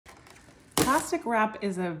Plastic wrap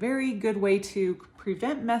is a very good way to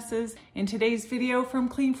prevent messes. In today's video from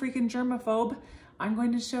Clean Freak and Germaphobe, I'm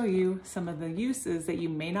going to show you some of the uses that you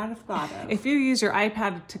may not have thought of. If you use your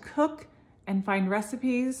iPad to cook and find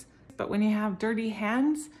recipes, but when you have dirty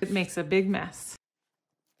hands, it makes a big mess.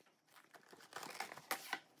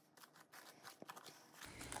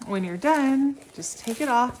 When you're done, just take it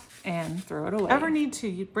off and throw it away. Ever need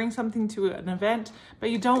to bring something to an event,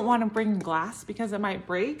 but you don't want to bring glass because it might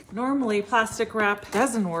break? Normally, plastic wrap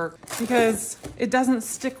doesn't work because it doesn't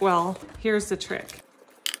stick well. Here's the trick.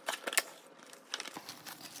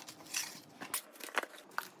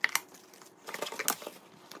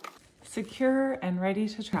 Secure and ready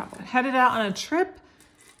to travel. Headed out on a trip,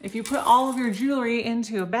 if you put all of your jewelry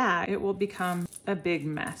into a bag, it will become a big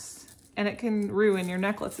mess. And it can ruin your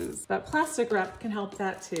necklaces. But plastic wrap can help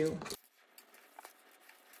that too.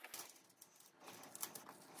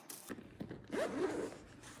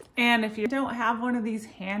 And if you don't have one of these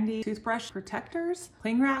handy toothbrush protectors,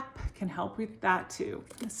 cling wrap can help with that too.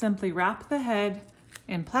 Simply wrap the head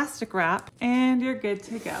in plastic wrap and you're good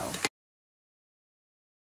to go.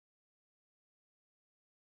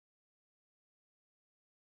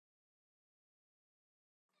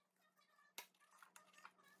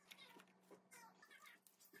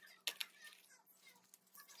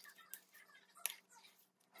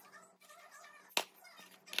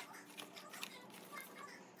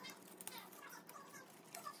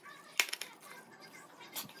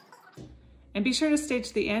 And be sure to stay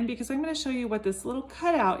to the end because I'm going to show you what this little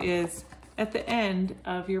cutout is at the end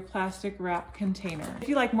of your plastic wrap container. If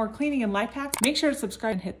you like more cleaning and life hacks, make sure to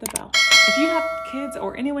subscribe and hit the bell. If you have kids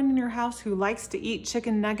or anyone in your house who likes to eat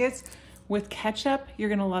chicken nuggets with ketchup, you're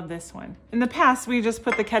gonna love this one. In the past, we just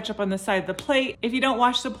put the ketchup on the side of the plate. If you don't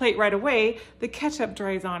wash the plate right away, the ketchup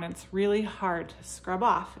dries on. It's really hard to scrub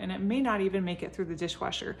off and it may not even make it through the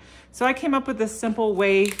dishwasher. So I came up with this simple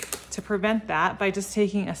way to prevent that by just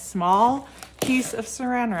taking a small piece of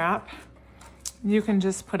Saran Wrap. You can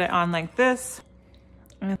just put it on like this.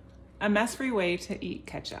 A mess-free way to eat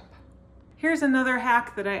ketchup. Here's another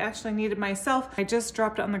hack that I actually needed myself. I just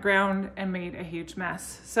dropped it on the ground and made a huge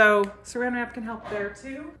mess. So Saran Wrap can help there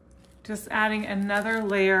too. Just adding another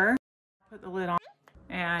layer, put the lid on,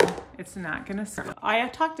 and it's not gonna seal. I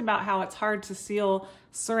have talked about how it's hard to seal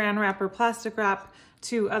Saran Wrap or plastic wrap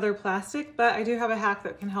to other plastic, but I do have a hack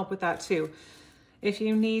that can help with that too. If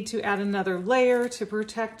you need to add another layer to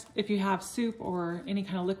protect, if you have soup or any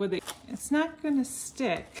kind of liquid, it's not gonna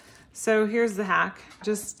stick. So here's the hack.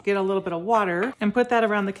 Just get a little bit of water and put that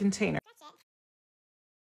around the container.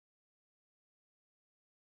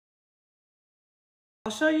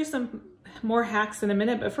 I'll show you some more hacks in a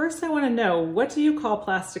minute, but first I want to know, what do you call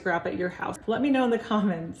plastic wrap at your house? Let me know in the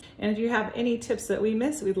comments. And if you have any tips that we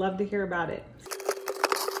missed, we'd love to hear about it.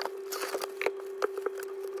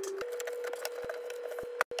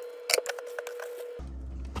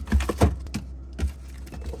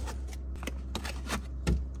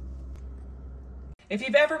 If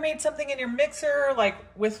you've ever made something in your mixer, like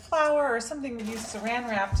with flour or something, use Saran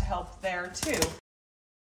Wrap to help there too.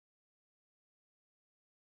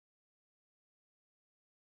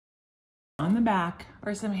 On the back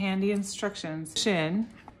are some handy instructions.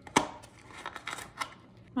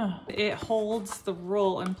 It holds the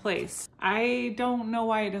roll in place. I don't know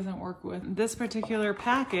why it doesn't work with this particular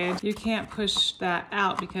package. You can't push that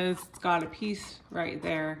out because it's got a piece right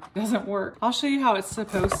there. It doesn't work. I'll show you how it's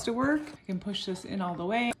supposed to work. I can push this in all the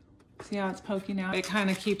way. See how it's poking out? It kind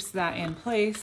of keeps that in place.